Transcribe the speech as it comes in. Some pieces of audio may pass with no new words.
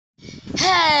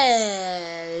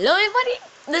Hello everybody,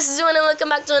 this is Juan and welcome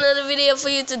back to another video for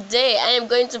you. Today I am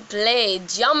going to play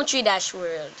Geometry Dash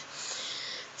World.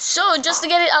 So just to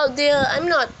get it out there, I'm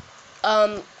not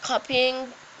copying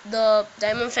the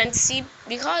Diamond Fantasy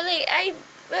because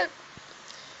well,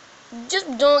 just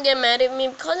don't get mad at me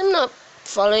because I'm not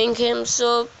following him.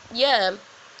 So yeah,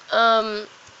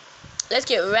 let's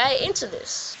get right into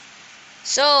this.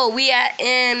 So we are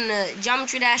in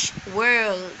Geometry Dash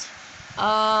World.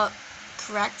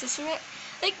 Practice it.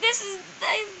 Like this is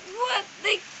what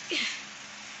like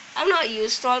I'm not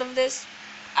used to all of this.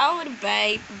 I would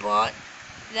bought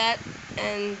that,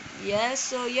 and yeah,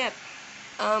 so yeah.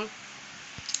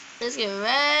 Let's get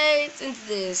right into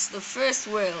this. The first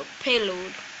world,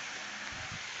 payload.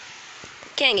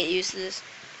 Can't get used to this.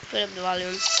 Put up the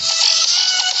volume.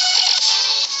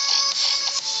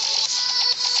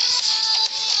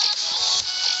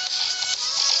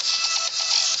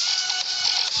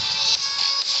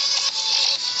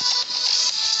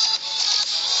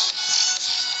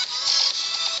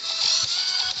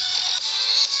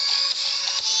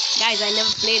 Guys, I never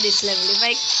played this level. If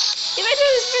I do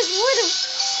this first,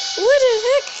 what the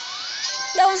heck?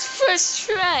 That was first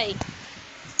try.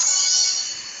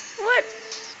 What?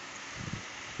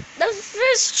 That was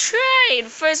first try.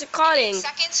 First recording.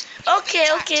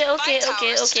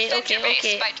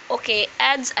 Okay.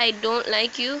 Ads, I don't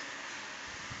like you.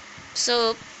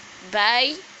 So,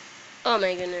 bye. Oh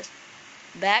my goodness.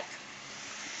 Back.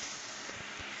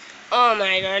 Oh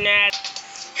my goodness.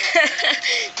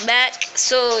 Back.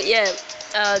 So yeah,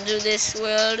 I'll do this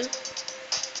world.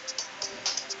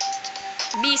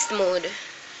 Beast mode.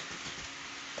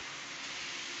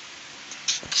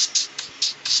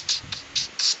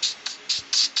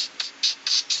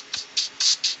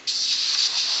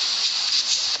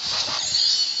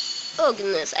 Oh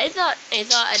goodness, I thought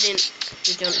I didn't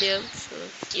jump there, so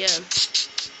yeah.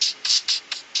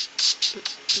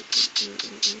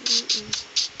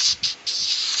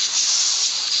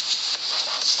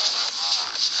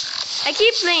 I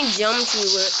keep playing geometry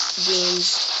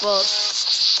games for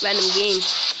random games.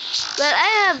 Well, I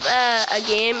have a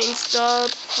game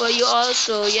installed for you all,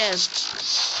 so yeah.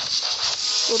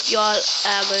 Hope you all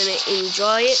are gonna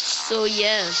enjoy it. So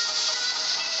yeah.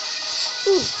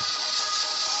 Ooh.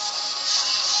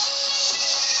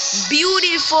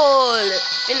 Beautiful.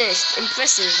 Finished.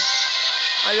 Impressive.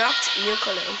 Unlocked new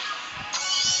color.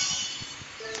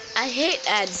 I hate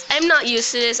ads. I'm not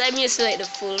used to this. I'm used to like the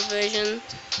full version.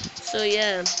 So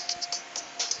yeah,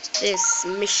 this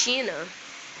Machina,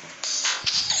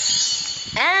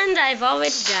 and I've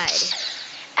already died,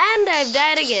 and I've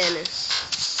died again.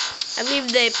 I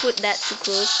believe they put that too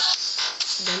close.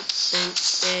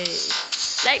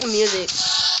 Like the music,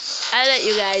 I'll let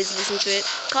you guys listen to it,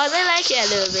 cause I like it a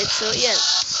little bit. So yeah,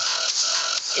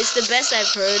 it's the best I've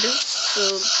heard.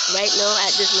 So right now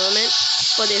at this moment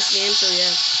for this game. So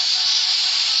yeah.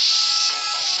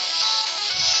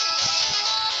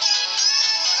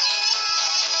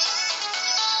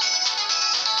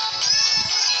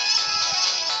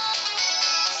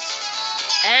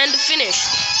 And finish.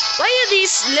 Why are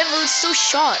these levels so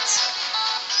short?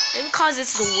 Maybe because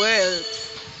it's the world,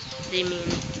 they mean.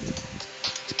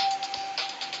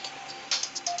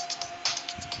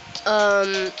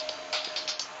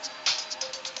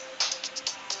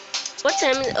 What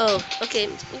time is, oh, okay,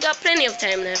 we got plenty of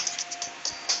time left.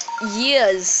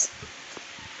 Years.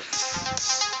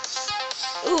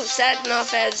 Ooh,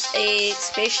 Satnov has a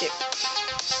spaceship.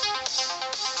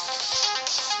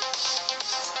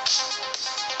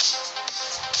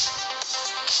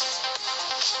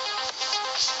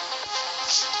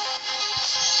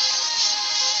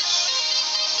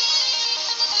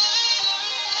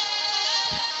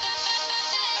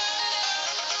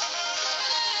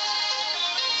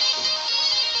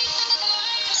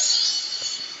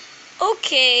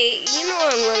 Okay, you know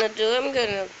what I'm gonna do? I'm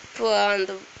gonna put on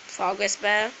the progress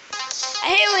bar. I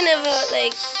hate whenever,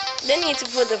 like, they need to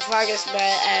put the progress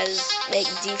bar as, like,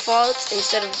 default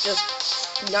instead of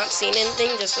just not seeing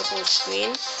anything, just a full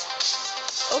screen.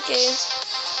 Okay.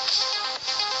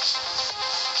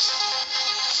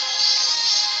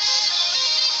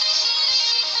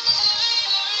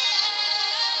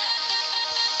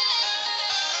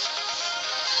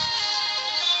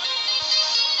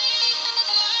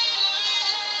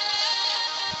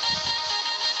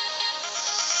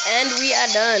 And we are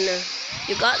done.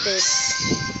 You got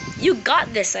this. You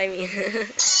got this, I mean.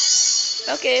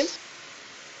 Okay.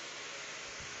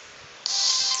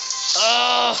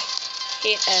 Oh,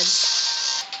 hate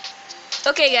ads.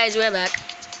 Okay, guys, we're back.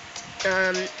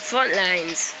 Front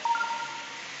lines.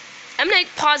 I'm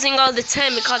like pausing all the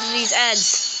time because of these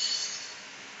ads.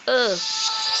 Ugh.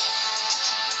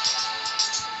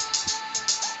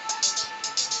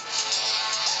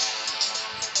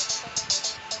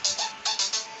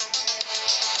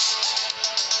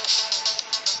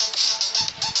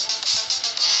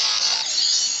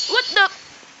 What the?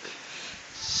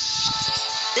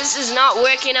 This is not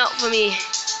working out for me.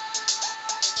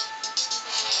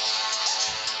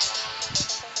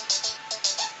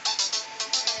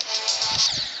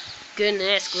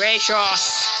 Goodness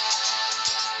gracious.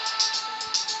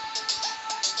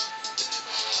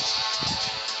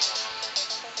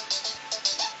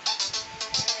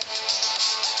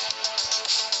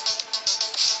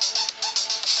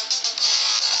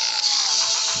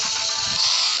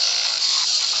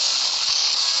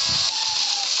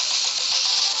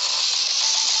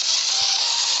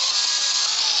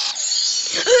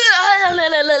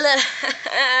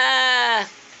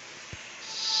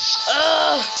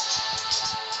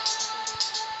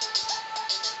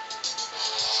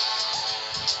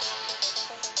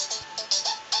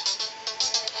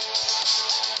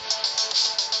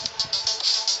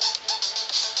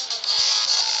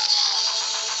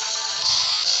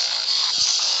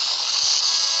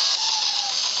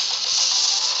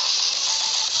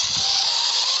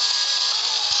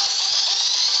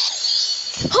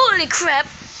 Holy crap!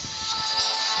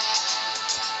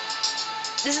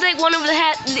 This is like one of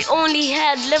the only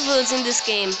had levels in this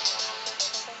game.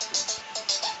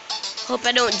 Hope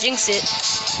I don't jinx it.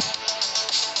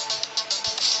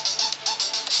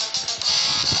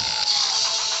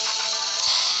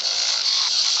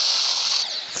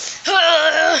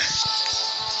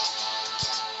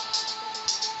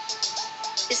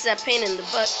 It's a pain in the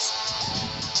butt.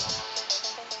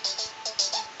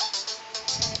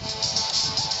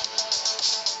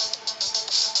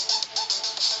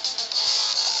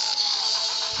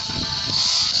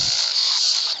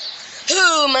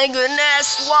 Oh my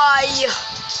goodness, why?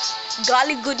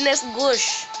 Golly goodness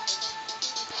gosh.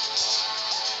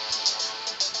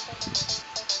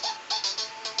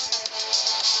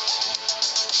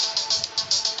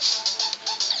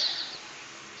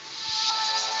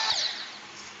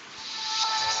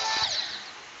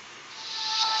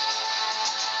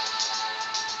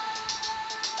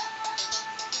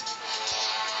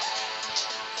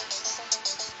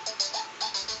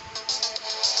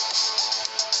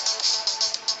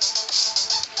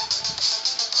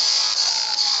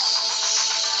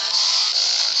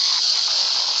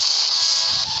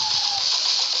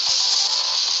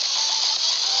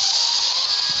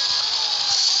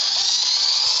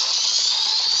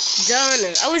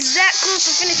 Done. I was that close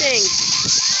to finishing.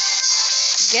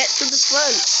 Get to the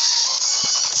front.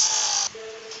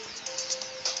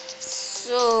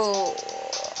 So,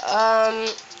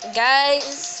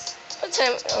 guys, what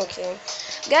time? Okay,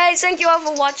 guys, thank you all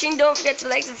for watching. Don't forget to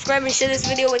like, subscribe, and share this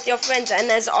video with your friends. And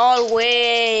as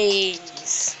always,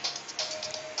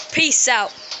 peace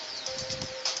out.